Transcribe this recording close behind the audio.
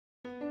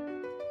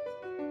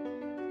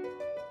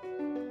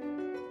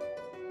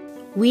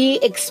We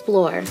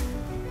explore.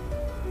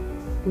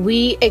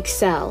 We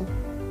excel.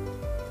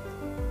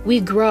 We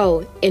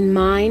grow in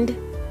mind,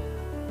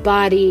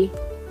 body,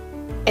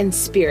 and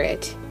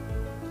spirit.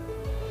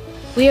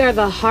 We are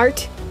the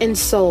heart and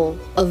soul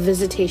of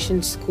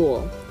Visitation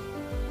School.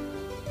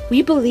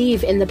 We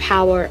believe in the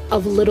power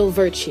of little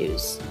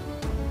virtues: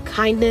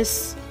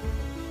 kindness,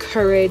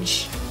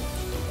 courage,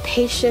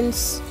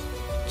 patience,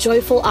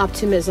 joyful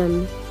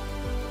optimism,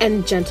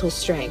 and gentle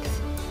strength.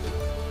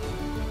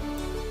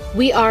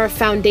 We are a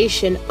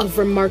foundation of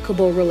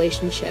remarkable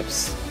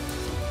relationships.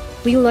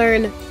 We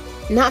learn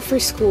not for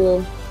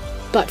school,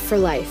 but for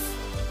life,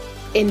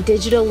 in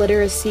digital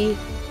literacy,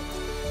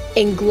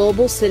 in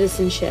global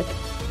citizenship,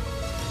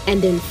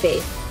 and in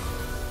faith.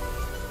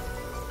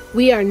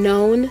 We are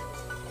known,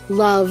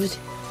 loved,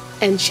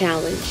 and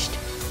challenged.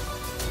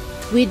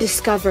 We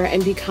discover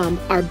and become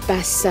our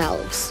best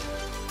selves.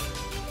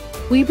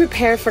 We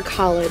prepare for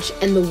college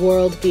and the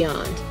world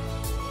beyond.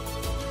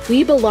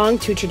 We belong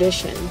to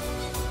tradition,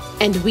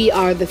 and we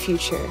are the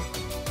future.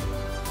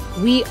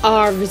 We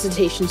are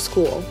Visitation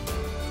School,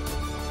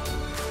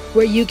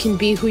 where you can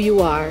be who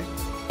you are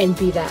and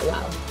be that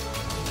well.